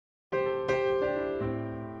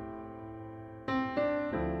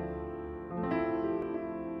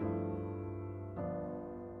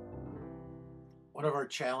One of our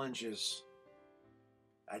challenges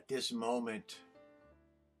at this moment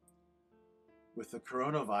with the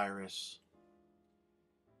coronavirus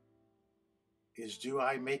is, do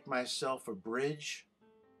I make myself a bridge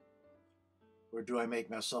or do I make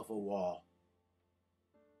myself a wall?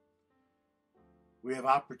 We have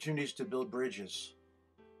opportunities to build bridges.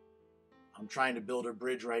 I'm trying to build a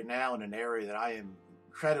bridge right now in an area that I am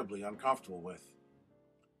incredibly uncomfortable with,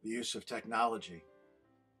 the use of technology.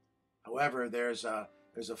 However, there's a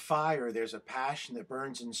fire, there's a passion that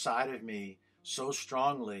burns inside of me so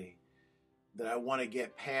strongly that I want to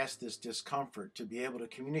get past this discomfort, to be able to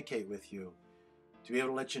communicate with you, to be able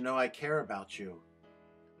to let you know I care about you,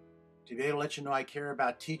 to be able to let you know I care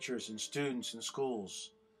about teachers and students and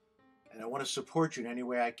schools, and I want to support you in any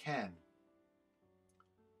way I can.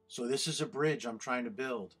 So this is a bridge I'm trying to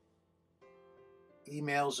build.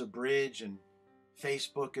 Email's a bridge, and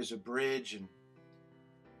Facebook is a bridge, and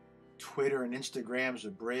Twitter and Instagram's a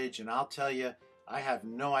bridge, and I'll tell you, I have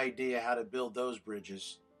no idea how to build those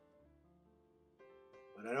bridges.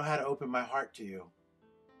 But I know how to open my heart to you,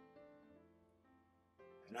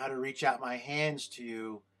 and how to reach out my hands to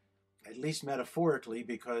you, at least metaphorically,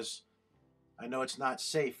 because I know it's not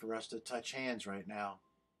safe for us to touch hands right now.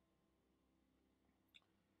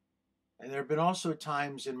 And there have been also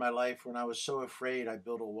times in my life when I was so afraid I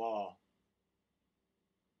built a wall.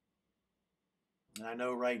 And I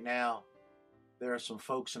know right now there are some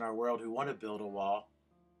folks in our world who want to build a wall.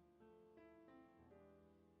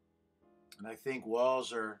 And I think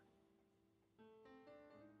walls are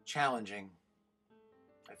challenging.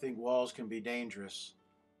 I think walls can be dangerous.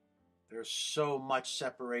 There's so much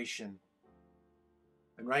separation.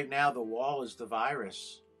 And right now the wall is the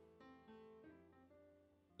virus.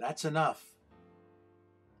 That's enough.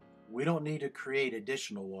 We don't need to create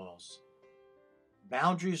additional walls.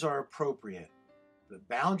 Boundaries are appropriate. But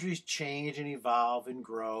boundaries change and evolve and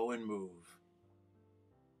grow and move.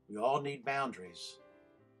 We all need boundaries.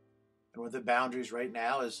 And one of the boundaries right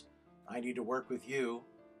now is I need to work with you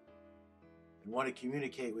and want to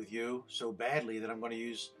communicate with you so badly that I'm going to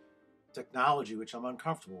use technology, which I'm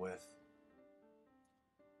uncomfortable with.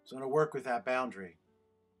 So I'm going to work with that boundary.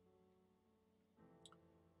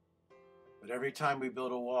 But every time we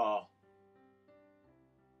build a wall,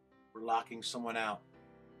 we're locking someone out.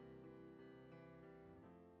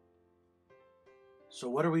 So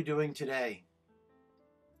what are we doing today?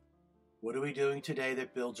 What are we doing today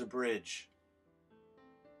that builds a bridge?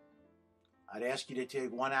 I'd ask you to take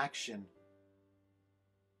one action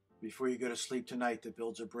before you go to sleep tonight that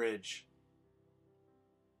builds a bridge.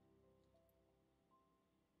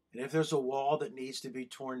 And if there's a wall that needs to be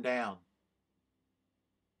torn down,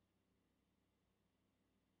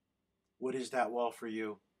 what is that wall for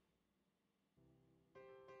you?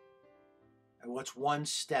 And what's one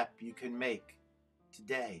step you can make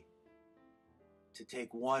today to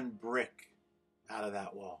take one brick out of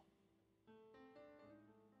that wall?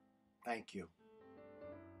 Thank you.